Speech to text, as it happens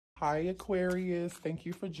Hi, Aquarius. Thank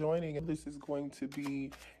you for joining. This is going to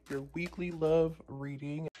be your weekly love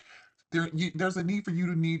reading. There's a need for you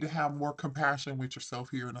to need to have more compassion with yourself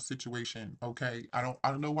here in a situation. Okay, I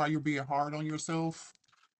don't know why you're being hard on yourself,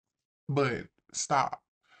 but stop.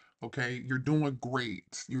 Okay, you're doing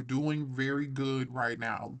great. You're doing very good right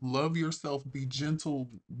now. Love yourself. Be gentle.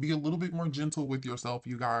 Be a little bit more gentle with yourself,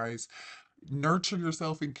 you guys. Nurture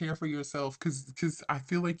yourself and care for yourself, because I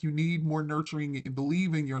feel like you need more nurturing and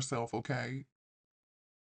believe in yourself. Okay,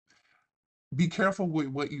 be careful with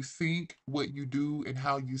what you think, what you do, and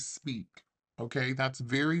how you speak. Okay, that's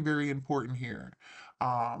very, very important here.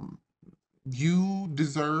 Um, you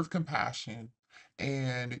deserve compassion,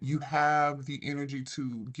 and you have the energy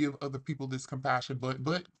to give other people this compassion, but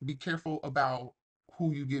be careful about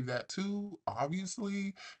who you give that to.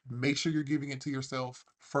 Obviously, make sure you're giving it to yourself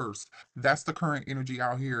first. That's the current energy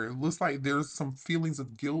out here. It looks like there's some feelings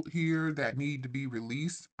of guilt here that need to be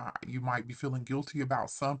released. You might be feeling guilty about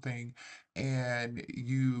something, and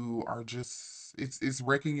you are just it's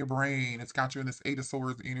wrecking your brain. It's got you in this Eight of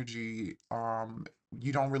Swords energy.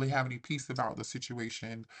 You don't really have any peace about the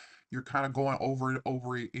situation. You're kind of going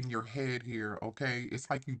over it in your head here, okay? It's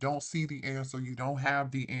like you don't see the answer, you don't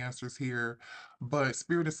have the answers here, but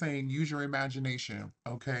Spirit is saying use your imagination,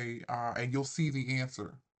 okay? And you'll see the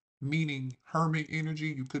answer. Meaning hermit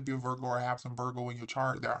energy, you could be a Virgo or have some Virgo in your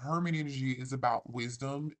chart. That hermit energy is about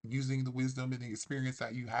wisdom, using the wisdom and the experience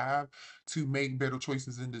that you have to make better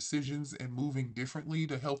choices and decisions and moving differently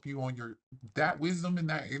to help you on your that wisdom and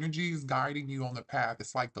that energy is guiding you on the path.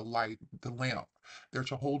 It's like the light, the lamp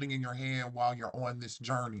that you're holding in your hand while you're on this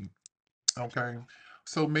journey. Okay.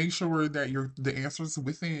 So make sure that the answer's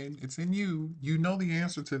within, it's in you. You know the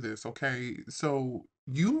answer to this, okay? So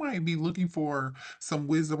you might be looking for some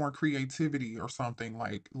wisdom or creativity or something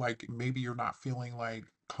like maybe you're not feeling like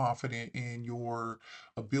confident in your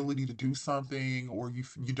ability to do something, or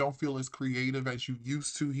you don't feel as creative as you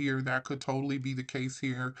used to here. That could totally be the case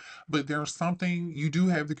here. But there's something, you do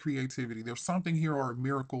have the creativity. There's something here or a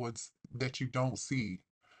miracle that you don't see,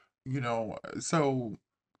 so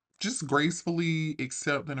just gracefully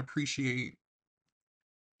accept and appreciate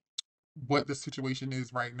what the situation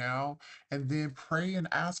is right now, and then pray and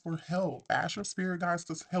ask for help. Ask your spirit guides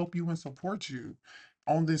to help you and support you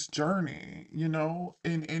on this journey,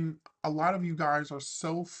 and a lot of you guys are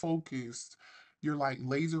so focused. You're like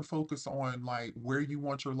laser focused on like where you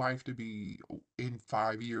want your life to be in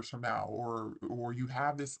 5 years from now, or you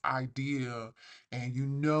have this idea, and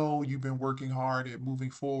you've been working hard at moving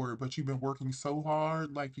forward, but you've been working so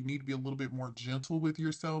hard, like you need to be a little bit more gentle with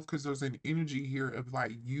yourself, because there's an energy here of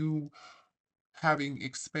like you having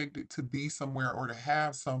expected to be somewhere or to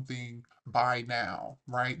have something by now,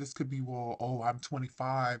 right? This could be, well, oh, I'm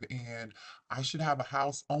 25 and I should have a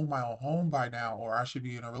house, own my own home by now, or I should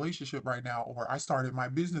be in a relationship right now, or I started my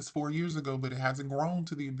business 4 years ago, but it hasn't grown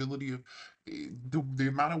to the ability of the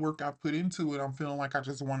amount of work I put into it. I'm feeling like I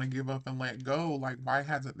just want to give up and let go. Like, why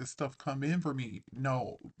hasn't this stuff come in for me?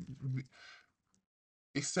 No,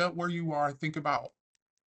 accept where you are. Think about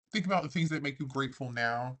the things that make you grateful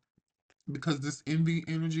now, because this envy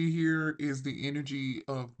energy here is the energy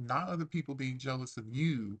of not other people being jealous of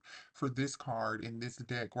you for this card in this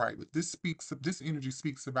deck, right? But this energy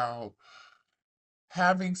speaks about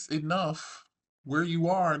having enough where you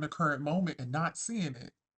are in the current moment and not seeing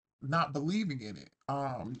it, not believing in it.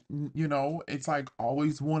 It's like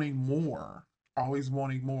always wanting more, always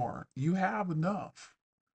wanting more. You have enough.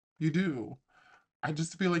 You do. I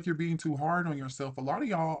just feel like you're being too hard on yourself. A lot of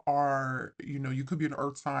y'all are, you could be an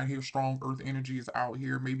earth sign here, strong earth energy is out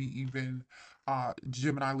here. Maybe even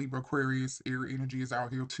Gemini, Libra, Aquarius, air energy is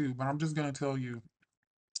out here too. But I'm just gonna tell you,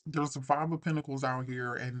 there's the Five of Pentacles out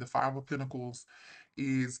here, and the Five of Pentacles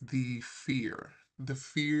is the fear. The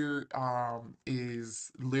fear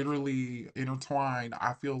is literally intertwined,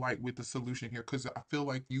 I feel like, with the solution here, because I feel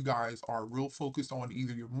like you guys are real focused on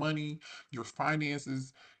either your money, your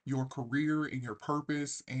finances, your career, and your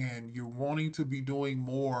purpose, and you're wanting to be doing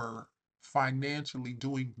more financially,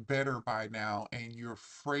 doing better by now, and you're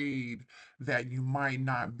afraid that you might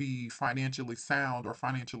not be financially sound or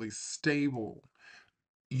financially stable.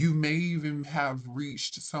 You may even have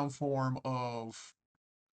reached some form of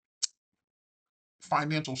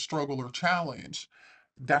financial struggle or challenge.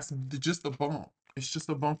 That's just a bump. It's just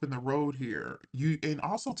a bump in the road here. You and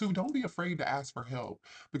also too, don't be afraid to ask for help,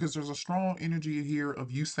 because there's a strong energy here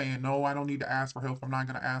of you saying, no, I don't need to ask for help. I'm not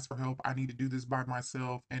gonna ask for help. I need to do this by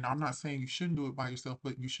myself. And I'm not saying you shouldn't do it by yourself,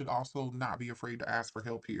 but you should also not be afraid to ask for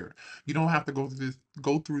help here. You don't have to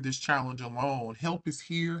go through this challenge alone. Help is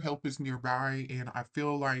here, help is nearby, and I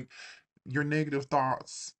feel like your negative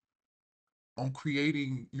thoughts on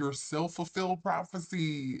creating your self-fulfilled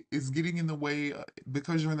prophecy is getting in the way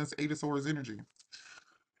because you're in this Eight of Swords energy.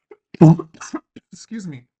 Excuse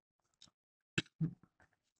me.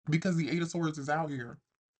 Because the Eight of Swords is out here.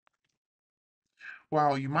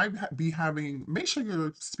 Wow, you might be having, make sure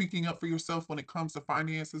you're speaking up for yourself when it comes to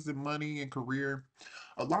finances and money and career.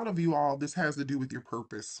 A lot of you all, this has to do with your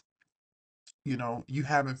purpose. You know, you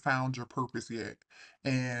haven't found your purpose yet,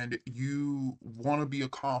 and you want to be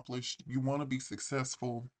accomplished, you want to be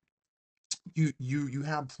successful, you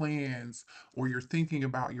have plans, or you're thinking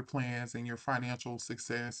about your plans and your financial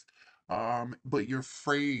success, but you're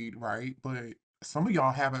afraid, right? But some of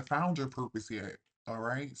y'all haven't found your purpose yet. All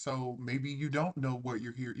right, so maybe you don't know what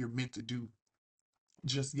you're meant to do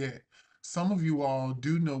just yet. Some of you all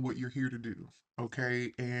do know what you're here to do,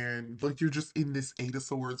 okay? And but you're just in this Eight of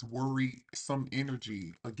Swords worry some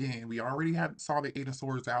energy. Again, we already had saw the Eight of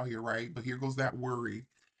Swords out here, right? But here goes that worry.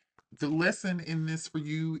 The lesson in this for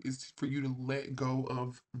you is for you to let go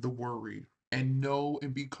of the worry and know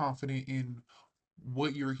and be confident in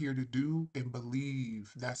what you're here to do and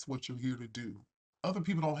believe that's what you're here to do. Other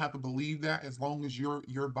people don't have to believe that, as long as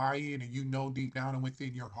you're buying and you know deep down and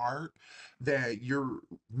within your heart that you're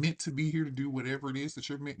meant to be here to do whatever it is that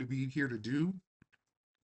you're meant to be here to do.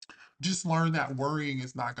 Just learn that worrying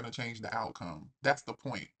is not going to change the outcome. That's the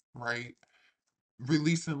point, right?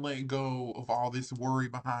 Release and let go of all this worry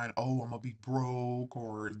behind, oh, I'm gonna be broke,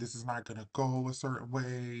 or this is not gonna go a certain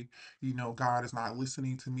way, God is not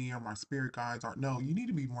listening to me, or my spirit guides aren't. No, you need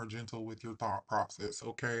to be more gentle with your thought process,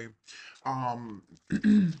 okay? um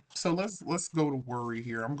so let's go to worry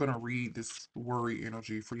here. I'm gonna read this worry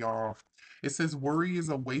energy for y'all. It says worry is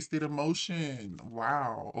a wasted emotion.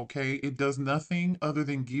 Wow, okay, it does nothing other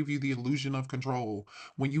than give you the illusion of control.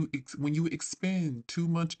 When you expend too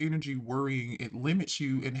much energy worrying, it limits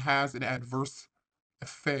you and has an adverse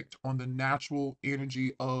effect on the natural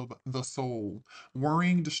energy of the soul.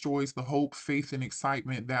 Worrying destroys the hope, faith, and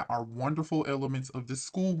excitement that are wonderful elements of this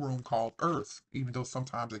schoolroom called Earth, even though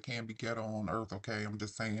sometimes it can be ghetto on Earth, okay? I'm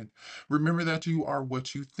just saying. Remember that you are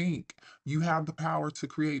what you think. You have the power to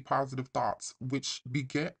create positive thoughts, which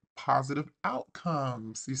beget positive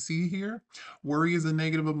outcomes. You see here? Worry is a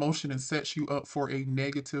negative emotion and sets you up for a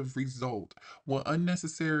negative result. What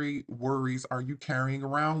unnecessary worries are you carrying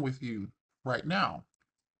around with you right now?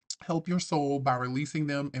 Help your soul by releasing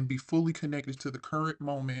them and be fully connected to the current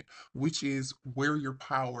moment, which is where your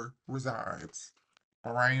power resides.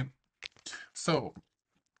 All right. So,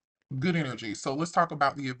 good energy. So, let's talk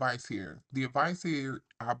about the advice here. The advice here,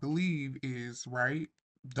 I believe, is right.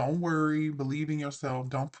 Don't worry. Believe in yourself.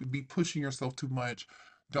 Don't be pushing yourself too much.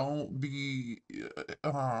 Don't be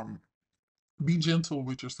gentle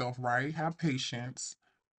with yourself, right? Have patience.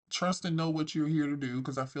 Trust and know what you're here to do,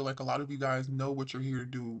 because I feel like a lot of you guys know what you're here to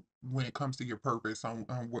do when it comes to your purpose,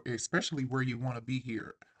 especially where you want to be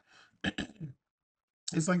here.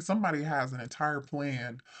 It's like somebody has an entire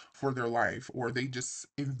plan for their life, or they just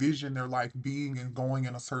envision their life being and going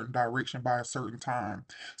in a certain direction by a certain time.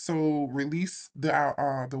 So release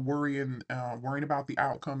the worry and worrying about the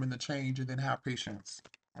outcome and the change, and then have patience.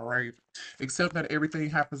 All right. Accept that everything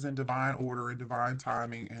happens in divine order and divine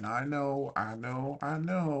timing. And I know,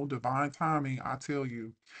 divine timing. I tell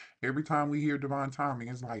you, every time we hear divine timing,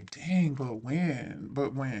 it's like, dang, but when?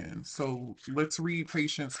 But when? So let's read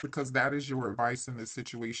patience, because that is your advice in this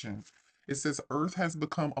situation. It says, Earth has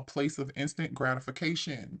become a place of instant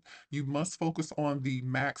gratification. You must focus on the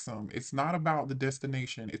maxim. It's not about the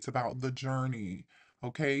destination, it's about the journey.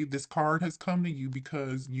 Okay, this card has come to you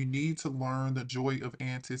because you need to learn the joy of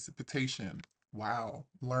anticipation. Wow,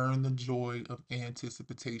 learn the joy of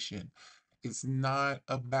anticipation. It's not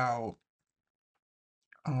about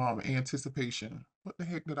anticipation. What the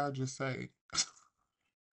heck did I just say?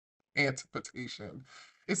 Anticipation.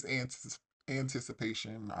 It's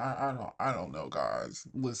anticipation. I don't know, guys.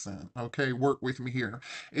 Listen, okay, work with me here.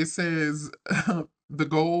 It says the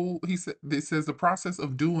goal, he said, it says the process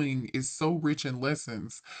of doing is so rich in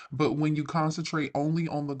lessons, but when you concentrate only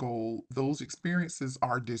on the goal, those experiences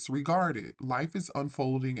are disregarded. Life is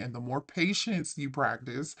unfolding, and the more patience you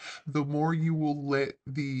practice, the more you will let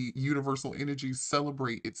the universal energy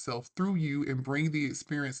celebrate itself through you and bring the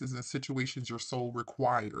experiences and situations your soul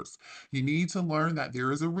requires. You need to learn that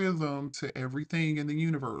there is a rhythm to everything in the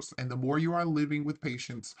universe, and the more you are living with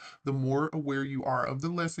patience, the more aware you are of the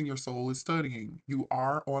lesson your soul is studying. You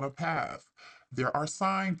are on a path. There are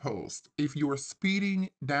signposts. If you are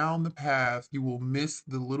speeding down the path, you will miss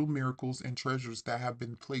the little miracles and treasures that have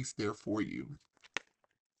been placed there for you.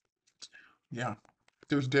 Yeah,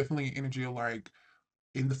 there's definitely an energy of like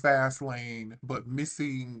in the fast lane, but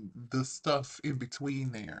missing the stuff in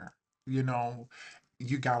between there. you know,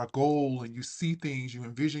 you got a goal and you see things, you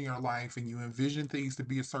envision your life and you envision things to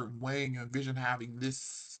be a certain way, and you envision having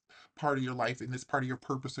this part of your life and this part of your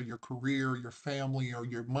purpose or your career, or your family or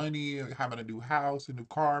your money, or having a new house, a new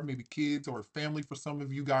car, maybe kids or a family for some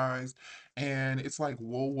of you guys. And it's like,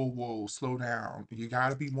 whoa, whoa, whoa, slow down. You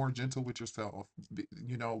got to be more gentle with yourself.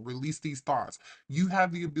 Release these thoughts. You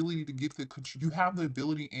have the ability to get you have the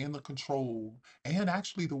ability and the control and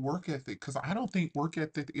actually the work ethic, because I don't think work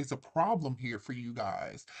ethic is a problem here for you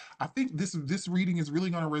guys. I think this reading is really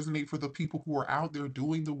going to resonate for the people who are out there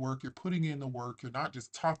doing the work. You're putting in the work. You're not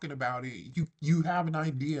just talking about it. You have an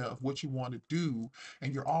idea of what you want to do,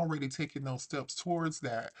 and you're already taking those steps towards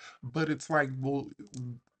that. But it's like, well,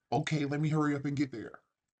 okay, let me hurry up and get there.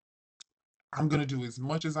 I'm going to do as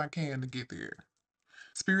much as I can to get there.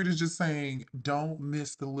 Spirit is just saying, don't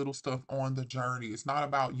miss the little stuff on the journey. It's not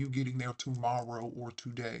about you getting there tomorrow or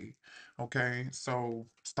today. Okay? So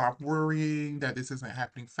stop worrying that this isn't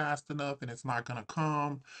happening fast enough and it's not gonna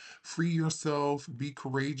come. Free yourself, be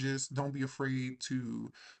courageous. Don't be afraid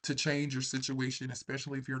to change your situation,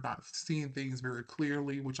 especially if you're not seeing things very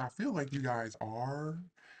clearly, which I feel like you guys are.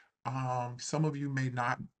 Some of you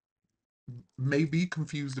may be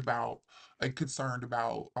confused about and concerned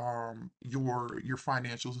about your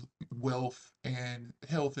financial wealth and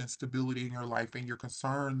health and stability in your life, and you're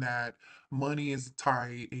concerned that money is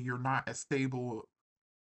tight and you're not as stable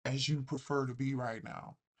as you prefer to be right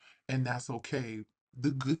now, and that's okay.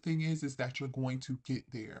 The good thing is that you're going to get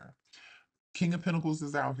there. King of Pentacles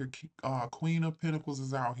is out here. Queen of Pentacles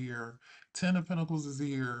is out here. Ten of Pentacles is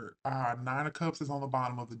here. Nine of Cups is on the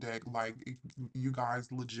bottom of the deck. Like, you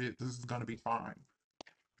guys, legit, this is gonna be fine.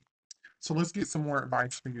 So let's get some more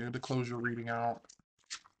advice for you to close your reading out.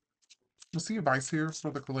 Let's see advice here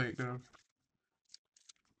for the collective.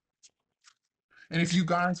 And if you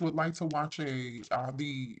guys would like to watch the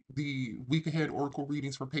week ahead oracle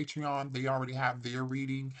readings for Patreon, they already have their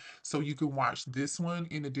reading, so you can watch this one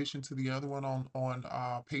in addition to the other one on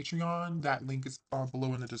Patreon. That link is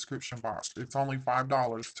below in the description box. It's only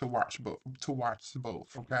 $5 to watch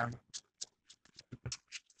both. Okay,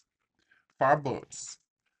 $5.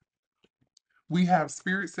 We have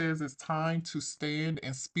Spirit says it's time to stand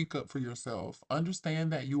and speak up for yourself.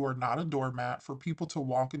 Understand that you are not a doormat for people to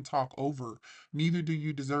walk and talk over. Neither do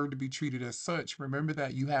you deserve to be treated as such. Remember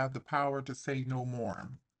that you have the power to say no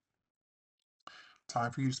more.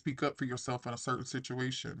 Time for you to speak up for yourself in a certain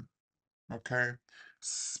situation. Okay.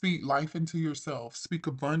 Speak life into yourself. Speak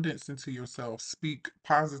abundance into yourself. Speak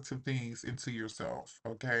positive things into yourself.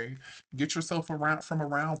 Okay. Get yourself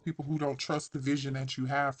around people who don't trust the vision that you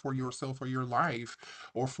have for yourself or your life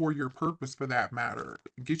or for your purpose for that matter.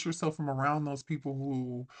 Get yourself from around those people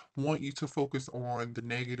who want you to focus on the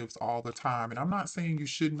negatives all the time. And I'm not saying you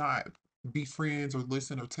should not be friends or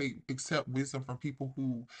listen or take accept wisdom from people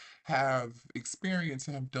who have experience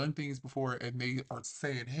and have done things before, and they are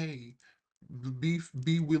saying, hey,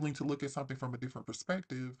 be willing to look at something from a different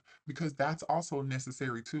perspective, because that's also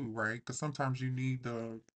necessary too, right? Because sometimes you need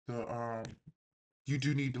the you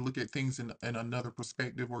do need to look at things in another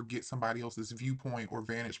perspective or get somebody else's viewpoint or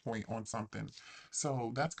vantage point on something.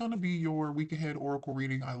 So that's going to be your week ahead oracle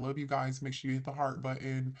reading. I love you guys. Make sure you hit the heart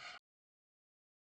button.